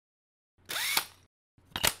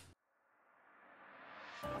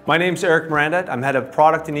My name's Eric Miranda. I'm head of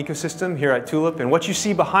product and ecosystem here at Tulip, and what you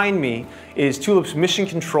see behind me is Tulip's Mission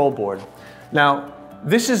Control board. Now,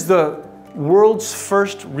 this is the world's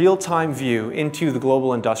first real-time view into the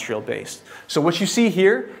global industrial base. So what you see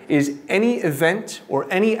here is any event or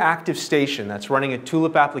any active station that's running a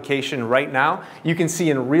Tulip application right now, you can see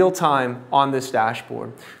in real time on this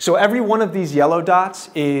dashboard. So every one of these yellow dots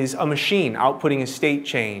is a machine outputting a state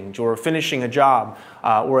change or finishing a job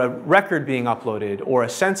or a record being uploaded or a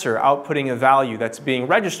sensor outputting a value that's being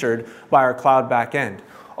registered by our cloud backend.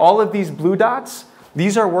 All of these blue dots,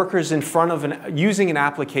 these are workers in front of using an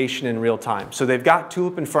application in real time. So they've got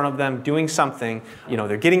Tulip in front of them doing something. You know,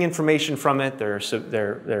 they're getting information from it.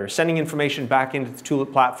 They're sending information back into the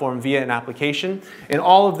Tulip platform via an application. And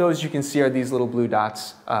all of those you can see are these little blue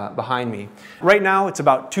dots behind me. Right now it's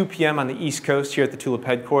about 2 p.m. on the East Coast here at the Tulip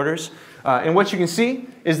headquarters. And what you can see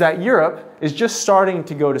is that Europe is just starting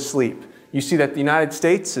to go to sleep. You see that the United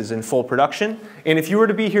States is in full production. And if you were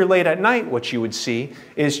to be here late at night, what you would see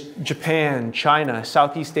is Japan, China,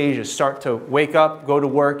 Southeast Asia start to wake up, go to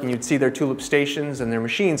work, and you'd see their Tulip stations and their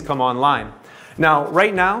machines come online. Now,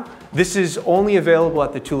 right now, this is only available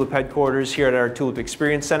at the Tulip headquarters here at our Tulip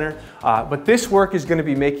Experience Center, but this work is going to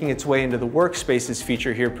be making its way into the workspaces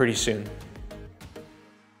feature here pretty soon.